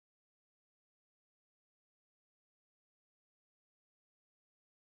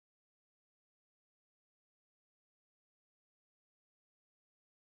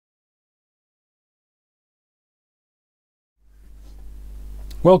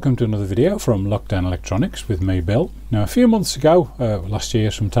Welcome to another video from Lockdown Electronics with me, Bill. Now a few months ago, last year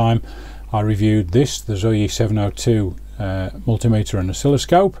sometime, I reviewed the ZOYI 702 multimeter and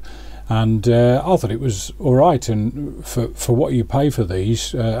oscilloscope, and I thought it was alright, and for what you pay for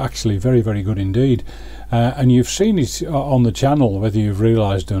these, actually very good indeed. And you've seen it on the channel, whether you've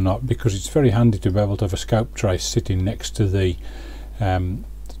realised or not, because it's very handy to be able to have a scope trace sitting next to the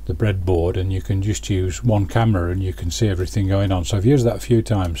breadboard, and you can just use one camera and you can see everything going on. So I've used that a few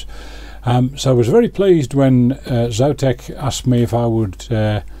times. So I was very pleased when Zotek asked me if I would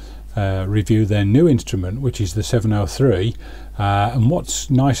review their new instrument, which is the 703. And what's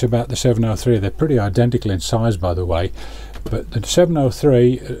nice about the 703, they're pretty identical in size, by the way, but the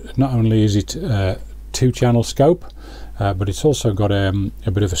 703, not only is it a 2-channel scope, but it's also got a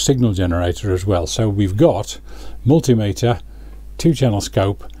bit of a signal generator as well. So we've got multimeter, 2-channel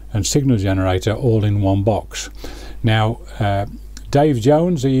scope and signal generator all in one box. Now Dave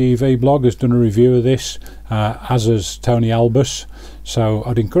Jones, the EEV Blog, has done a review of this, as has Tony Albus, so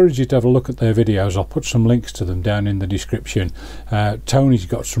I'd encourage you to have a look at their videos. I'll put some links to them down in the description. Tony's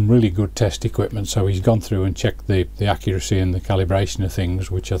got some really good test equipment, so he's gone through and checked the accuracy and the calibration of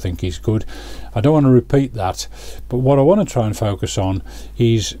things, which I think is good. I don't want to repeat that, but what I want to try and focus on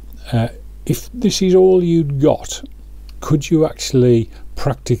is if this is all you'd got, could you actually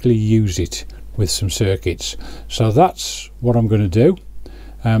practically use it with some circuits? So that's what I'm going to do.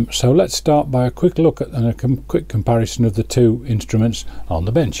 So let's start by a quick look at and a quick comparison of the two instruments on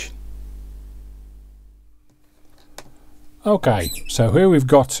the bench. Okay, so here we've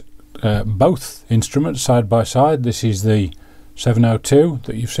got both instruments side by side. This is the 702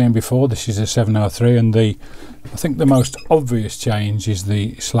 that you've seen before. This is the 703, and I think the most obvious change is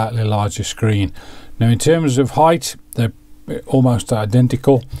the slightly larger screen. Now in terms of height, they're almost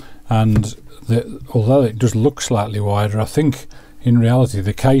identical, and although it does look slightly wider, I think in reality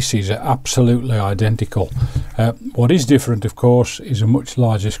the cases are absolutely identical. What is different, of course, is a much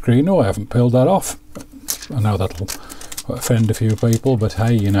larger screen. Oh, I haven't peeled that off. I know that'll offend a few people, but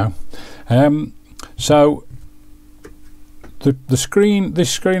hey, you know. So this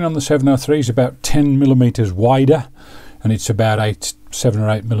screen on the 703 is about 10mm wider, and it's about 7 or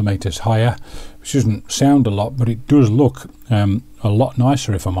 8 millimeters higher, which doesn't sound a lot, but it does look a lot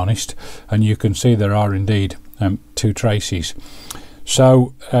nicer, if I'm honest. And you can see there are indeed two traces.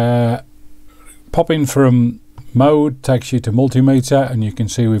 So popping from mode takes you to multimeter, and you can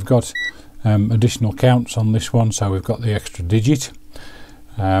see we've got additional counts on this one, so we've got the extra digit.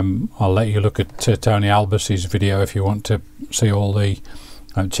 I'll let you look at Tony Albus's video if you want to see all the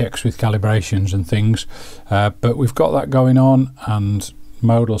checks with calibrations and things, but we've got that going on, and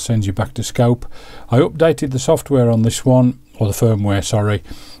mode will send you back to scope. I updated the software on this one, or the firmware, sorry,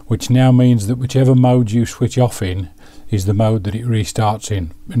 which now means that whichever mode you switch off in is the mode that it restarts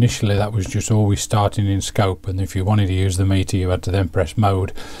in. Initially that was just always starting in scope, and if you wanted to use the meter you had to then press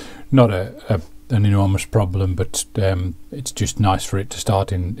mode. Not an enormous problem, but it's just nice for it to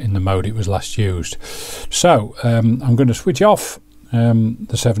start in the mode it was last used. So I'm going to switch off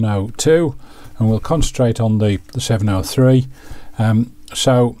the 702 and we'll concentrate on the 703.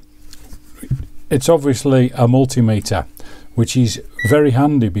 So it's obviously a multimeter, which is very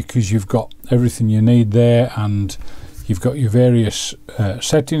handy because you've got everything you need there, and you've got your various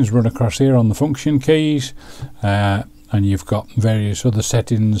settings run across here on the function keys, and you've got various other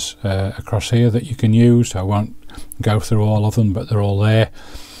settings across here that you can use. I won't go through all of them, but they're all there.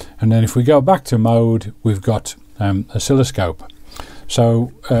 And then if we go back to mode, we've got oscilloscope.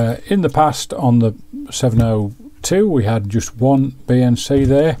 So in the past on the 702 we had just one BNC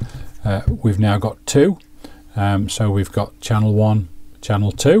there. We've now got two. So we've got channel 1,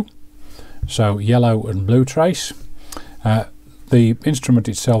 channel 2, so yellow and blue trace. The instrument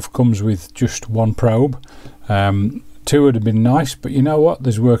itself comes with just one probe. 2 would have been nice, but you know what,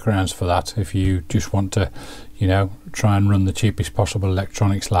 there's workarounds for that if you just want to, you know, try and run the cheapest possible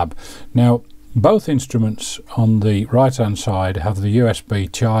electronics lab. Now both instruments on the right hand side have the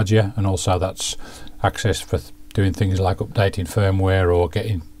USB charger, and also that's access for doing things like updating firmware or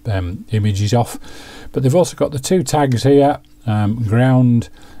getting images off. But they've also got the 2 tags here, ground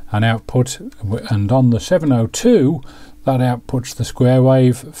and output, and on the 702 that outputs the square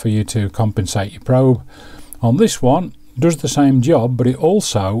wave for you to compensate your probe. On this one does the same job, but it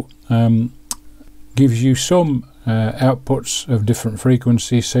also gives you some outputs of different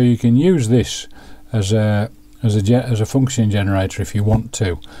frequencies, so you can use this as a function generator if you want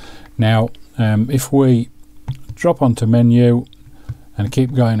to. Now if we drop onto menu and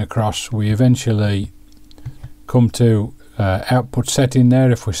keep going across, we eventually come to output setting there.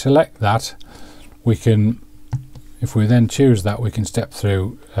 If we select that, we can if we then choose that, we can step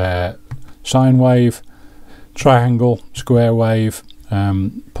through sine wave, triangle, square wave,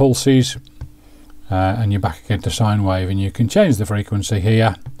 pulses, and you're back again to sine wave, and you can change the frequency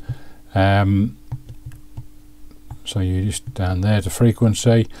here. So you just down there to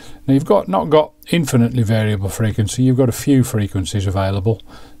frequency. Now you've not got infinitely variable frequency, you've got a few frequencies available.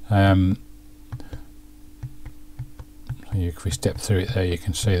 So if we step through it there, you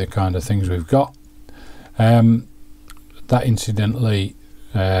can see the kind of things we've got. That incidentally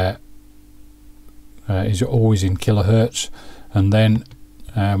is always in kilohertz, and then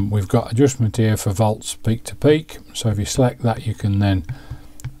we've got adjustment here for volts peak to peak. So if you select that, you can then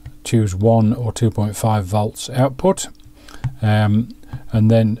choose 1 or 2.5 volts output, and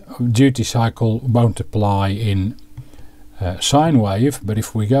then duty cycle won't apply in sine wave, but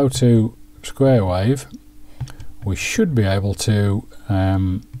if we go to square wave, we should be able to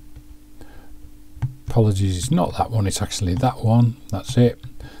apologies, it's not that one, it's actually that one. That's it.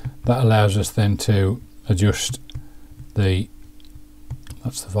 That allows us then to adjust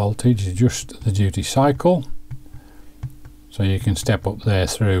that's the voltage, adjust the duty cycle. So you can step up there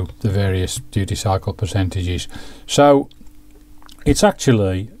through the various duty cycle percentages. So it's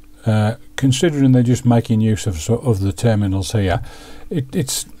actually, considering they're just making use of the terminals here,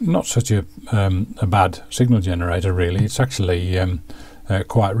 it's not such a bad signal generator really. It's actually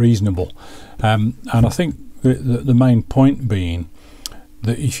quite reasonable. And I think the main point being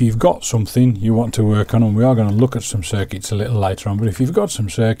that if you've got something you want to work on, and we are going to look at some circuits a little later on, but if you've got some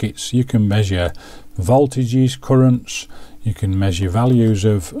circuits, you can measure voltages, currents, you can measure values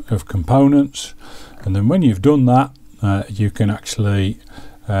of components, and then when you've done that, you can actually,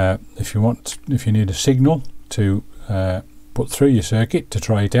 if you need a signal to put through your circuit to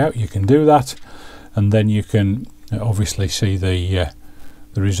try it out, you can do that, and then you can obviously see the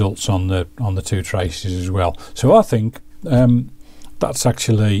results on the two traces as well. So I think that's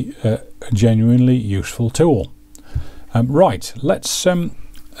actually a genuinely useful tool. Right, let's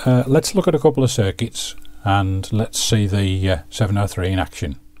look at a couple of circuits and let's see the 703 in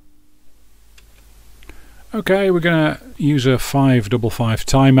action. Okay, we're going to use a 555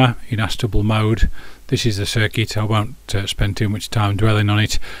 timer in astable mode. This is the circuit. I won't spend too much time dwelling on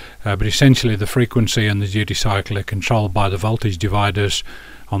it, but essentially the frequency and the duty cycle are controlled by the voltage dividers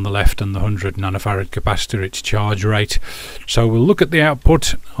on the left and the 100 nanofarad capacitor, its charge rate. So we'll look at the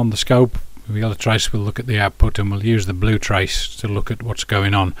output on the scope. With the yellow trace we'll look at the output, and we'll use the blue trace to look at what's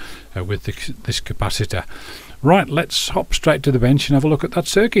going on with this capacitor. Right, let's hop straight to the bench and have a look at that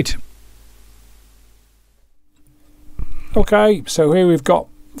circuit. Okay, so here we've got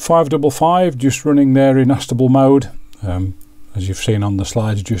 555 just running there in astable mode, as you've seen on the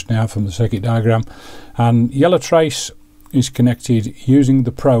slides just now from the circuit diagram, and yellow trace is connected using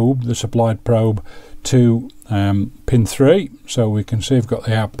the probe, the supplied probe, to pin 3, so we can see we've got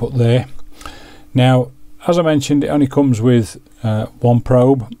the output there. Now, as I mentioned, it only comes with one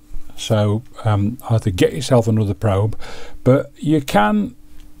probe, so either get yourself another probe, but you can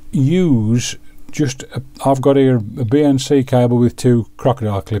use just I've got here a BNC cable with 2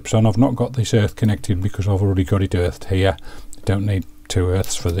 crocodile clips on. I've not got this earth connected because I've already got it earthed here. Don't need 2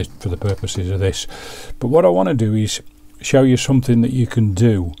 earths for the purposes of this. But what I want to do is show you something that you can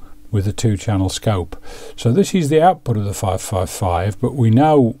do with a 2-channel scope. So this is the output of the 555, but we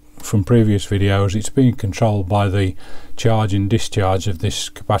know from previous videos it's being controlled by the charge and discharge of this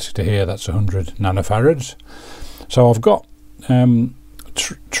capacitor here. That's 100 nanofarads. So I've got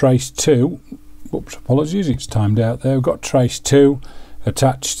trace 2. Oops, apologies, it's timed out there. We've got trace 2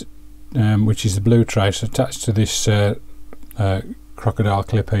 attached, which is the blue trace, attached to this crocodile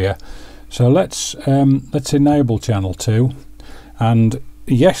clip here. So let's enable channel 2, and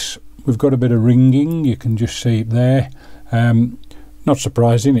yes, we've got a bit of ringing. You can just see it there. Not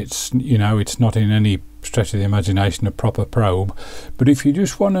surprising. It's it's not in any stretch of the imagination a proper probe. But if you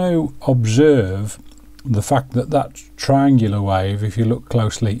just want to observe the fact that that triangular wave, if you look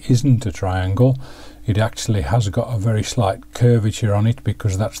closely, isn't a triangle, it actually has got a very slight curvature on it,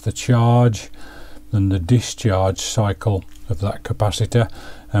 because that's the charge and the discharge cycle of that capacitor.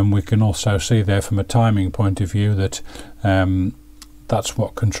 And we can also see there from a timing point of view that that's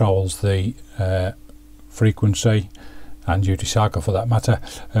what controls the frequency and duty cycle, for that matter,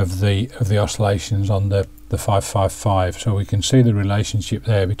 of the oscillations on the 555. So we can see the relationship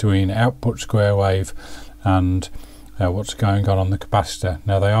there between output square wave and what's going on the capacitor.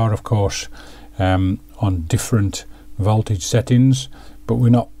 Now they are of course on different voltage settings, but we're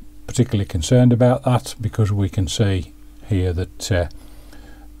not particularly concerned about that, because we can see here that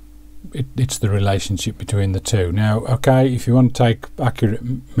it's the relationship between the two. Now, okay, if you want to take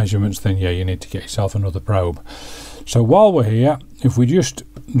accurate measurements, then yeah, you need to get yourself another probe. So while we're here, if we just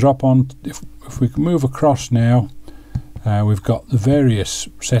drop on, if we can move across now, we've got the various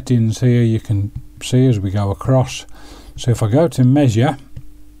settings here you can see as we go across. So if I go to measure,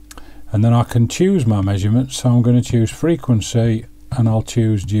 and then I can choose my measurements, so I'm going to choose frequency and I'll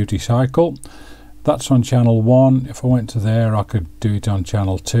choose duty cycle. That's on channel 1. If I went to there, I could do it on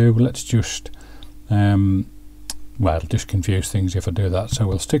channel 2. Let's just well, it'll just confuse things if I do that, so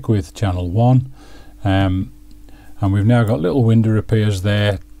we'll stick with channel 1. And we've now got little window appears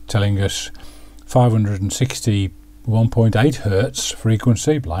there telling us 561.8 Hertz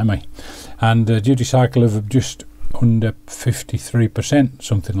frequency, blimey, and duty cycle of just under 53%,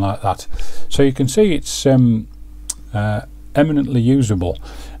 something like that. So you can see it's eminently usable,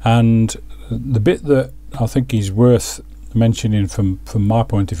 and the bit that I think is worth mentioning from my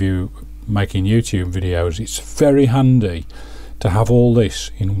point of view, making YouTube videos, it's very handy to have all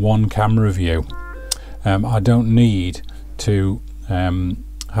this in one camera view. I don't need to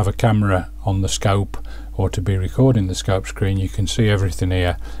have a camera on the scope or to be recording the scope screen. You can see everything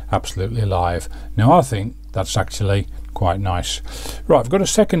here absolutely live. Now I think that's actually quite nice. Right, I've got a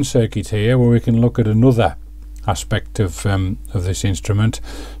second circuit here where we can look at another aspect of this instrument,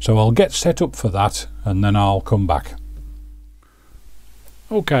 so I'll get set up for that and then I'll come back.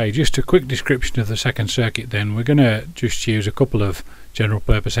 Okay, just a quick description of the second circuit then. We're going to just use a couple of general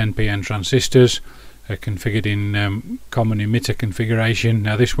purpose NPN transistors configured in common emitter configuration.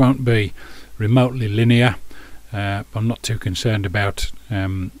 Now this won't be remotely linear. I'm not too concerned about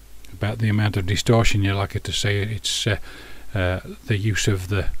the amount of distortion you're likely to see. It's the use of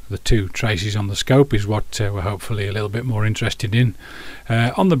the two traces on the scope is what we're hopefully a little bit more interested in.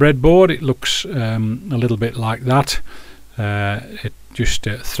 On the breadboard it looks a little bit like that. It just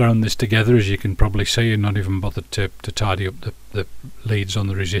thrown this together, as you can probably see, and not even bothered to tidy up the leads on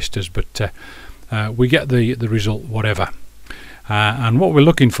the resistors, but we get the result whatever. And what we're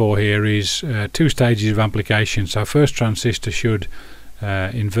looking for here is 2 stages of amplification. So first transistor should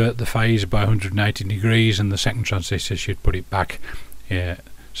invert the phase by 180 degrees, and the second transistor should put it back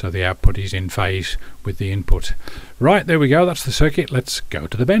so the output is in phase with the input. Right, there we go, that's the circuit. Let's go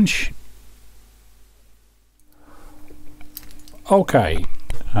to the bench. Okay,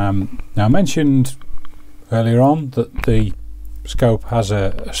 now I mentioned earlier on that the scope has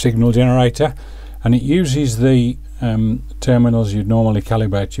a signal generator, and it uses the terminals you'd normally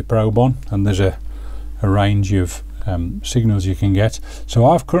calibrate your probe on, and there's a range of signals you can get. So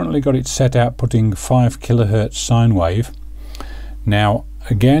I've currently got it set out putting 5 kilohertz sine wave. Now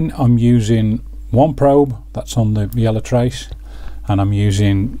again, I'm using one probe that's on the yellow trace, and I'm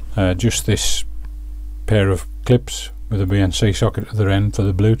using just this pair of clips with a BNC socket at the end for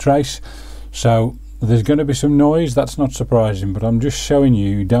the blue trace. So there's going to be some noise, that's not surprising, but I'm just showing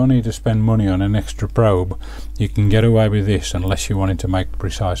you don't need to spend money on an extra probe. You can get away with this unless you wanted to make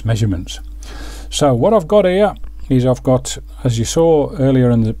precise measurements. So what I've got here is I've got, as you saw earlier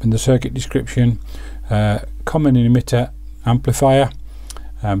in the circuit description, common emitter amplifier,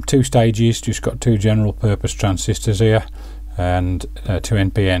 2 stages, just got 2 general purpose transistors here, and 2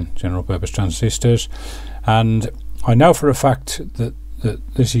 NPN general purpose transistors. And I know for a fact that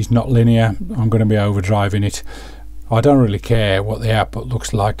this is not linear. I'm going to be overdriving it. I don't really care what the output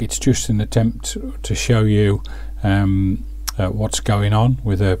looks like. It's just an attempt to show you what's going on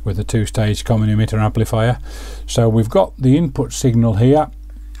with a 2-stage common emitter amplifier. So we've got the input signal here,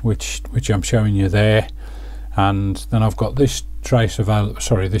 which I'm showing you there, and then I've got this trace of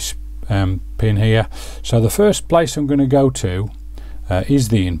this pin here. So the first place I'm going to go to is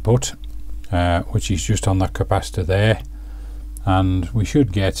the input, which is just on that capacitor there, and we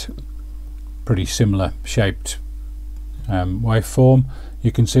should get pretty similar shaped waveform.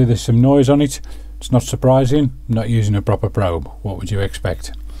 You can see there's some noise on it. It's not surprising, I'm not using a proper probe. What would you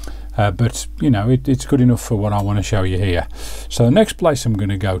expect? But you know, it's good enough for what I want to show you here. So the next place I'm going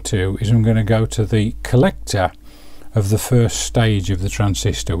to go to is I'm going to go to the collector of the first stage of the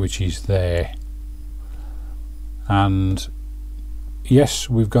transistor, which is there. And yes,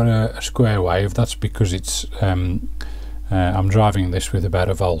 we've got a square wave. That's because it's I'm driving this with about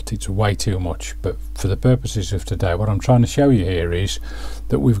 1 volt. It's way too much, but for the purposes of today, what I'm trying to show you here is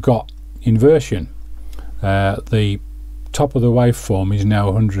that we've got inversion. The top of the waveform is now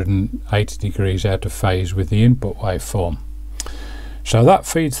 180 degrees out of phase with the input waveform. So that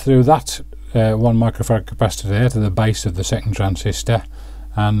feeds through that 1 microfarad capacitor there to the base of the second transistor,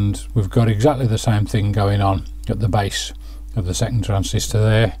 and we've got exactly the same thing going on at the base of the second transistor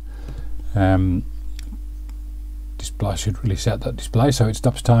there. Display should really set that display so it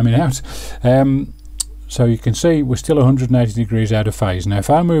stops timing out. So you can see we're still 180 degrees out of phase. Now if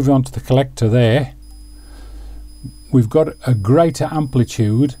I move on to the collector there, we've got a greater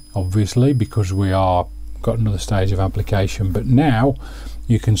amplitude, obviously, because we are got another stage of application, but now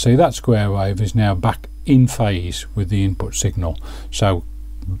you can see that square wave is now back in phase with the input signal. So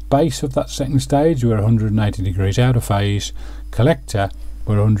base of that second stage, we're 180 degrees out of phase. Collector,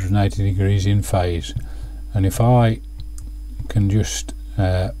 we're 180 degrees in phase. And if I can just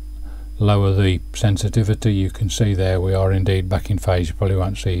lower the sensitivity, you can see there we are indeed back in phase. You probably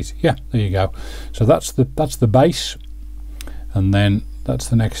won't see it. Yeah, there you go. So that's the base, and then that's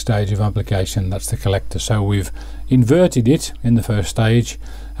the next stage of application. That's the collector. So we've inverted it in the first stage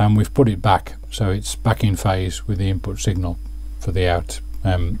and we've put it back, so it's back in phase with the input signal for the out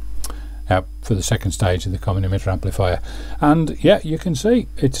for the second stage of the common emitter amplifier. And yeah, you can see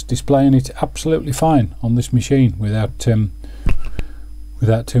it's displaying it absolutely fine on this machine without too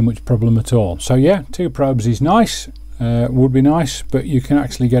much problem at all. So yeah, 2 probes is nice, would be nice, but you can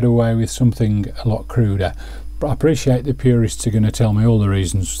actually get away with something a lot cruder. But I appreciate the purists are going to tell me all the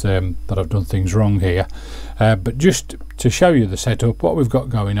reasons that I've done things wrong here, but just to show you the setup, what we've got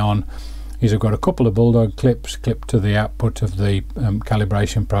going on is I've got a couple of bulldog clips clipped to the output of the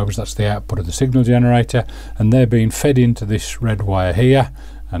calibration probes. That's the output of the signal generator, and they're being fed into this red wire here,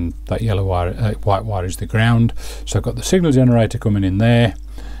 and that yellow wire, white wire is the ground. So I've got the signal generator coming in there,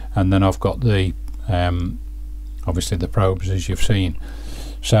 and then I've got the obviously the probes, as you've seen.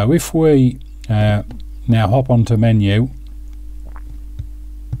 So if we now hop onto menu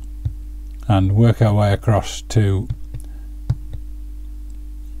and work our way across to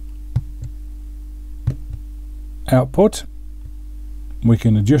output, we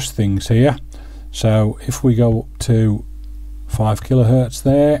can adjust things here. So if we go up to 5 kilohertz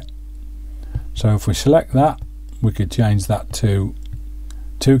there, so if we select that, we could change that to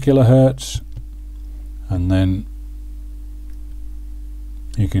 2 kilohertz, and then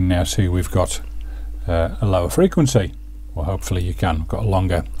you can now see we've got a lower frequency, or hopefully you can. We've got a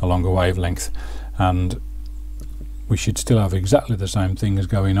longer wavelength, and we should still have exactly the same thing as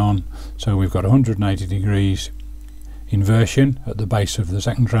going on. So we've got 180 degrees inversion at the base of the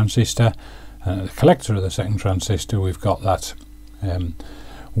second transistor, and at the collector of the second transistor we've got that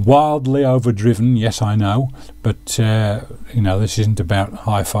wildly overdriven, yes I know, but you know, this isn't about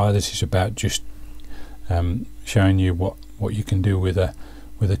hi-fi, this is about just showing you what you can do with a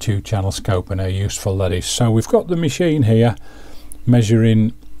 2-channel scope and how useful that is. So we've got the machine here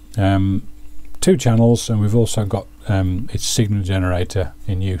measuring 2 channels, and we've also got its signal generator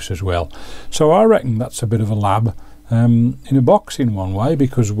in use as well. So I reckon that's a bit of a lab in a box in one way,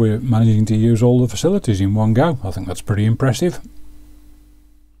 because we're managing to use all the facilities in one go. I think that's pretty impressive.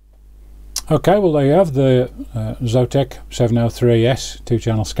 Okay, well there you have the Zotek 703S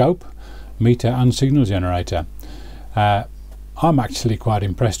 2-channel scope, meter and signal generator. I'm actually quite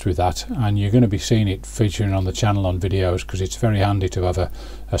impressed with that, and you're going to be seeing it featuring on the channel on videos, because it's very handy to have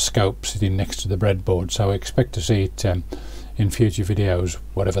a scope sitting next to the breadboard. So I expect to see it in future videos,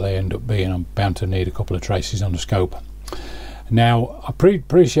 whatever they end up being. I'm bound to need a couple of traces on the scope. Now I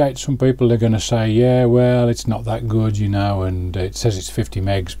appreciate some people are going to say, yeah, well, it's not that good, you know, and it says it's 50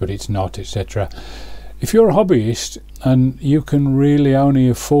 megs but it's not, etc. If you're a hobbyist and you can really only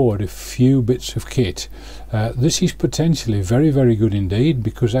afford a few bits of kit, this is potentially very, very good indeed,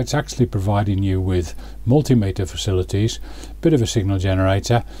 because it's actually providing you with multimeter facilities, bit of a signal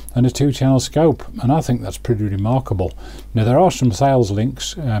generator and a 2-channel scope, and I think that's pretty remarkable. Now there are some sales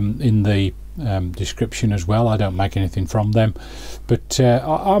links in the description as well. I don't make anything from them, but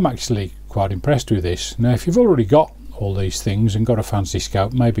I'm actually quite impressed with this. Now if you've already got all these things and got a fancy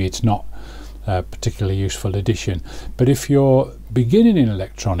scope, maybe it's not a particularly useful addition, but if you're beginning in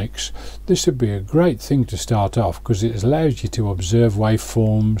electronics, this would be a great thing to start off, because it allows you to observe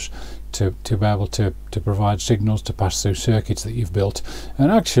waveforms, to be able to provide signals to pass through circuits that you've built,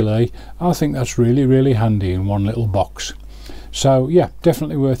 and actually I think that's really, really handy in one little box. So yeah,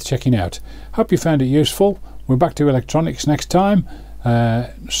 definitely worth checking out. Hope you found it useful. We're back to electronics next time,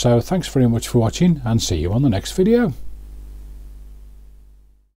 so thanks very much for watching, and see you on the next video.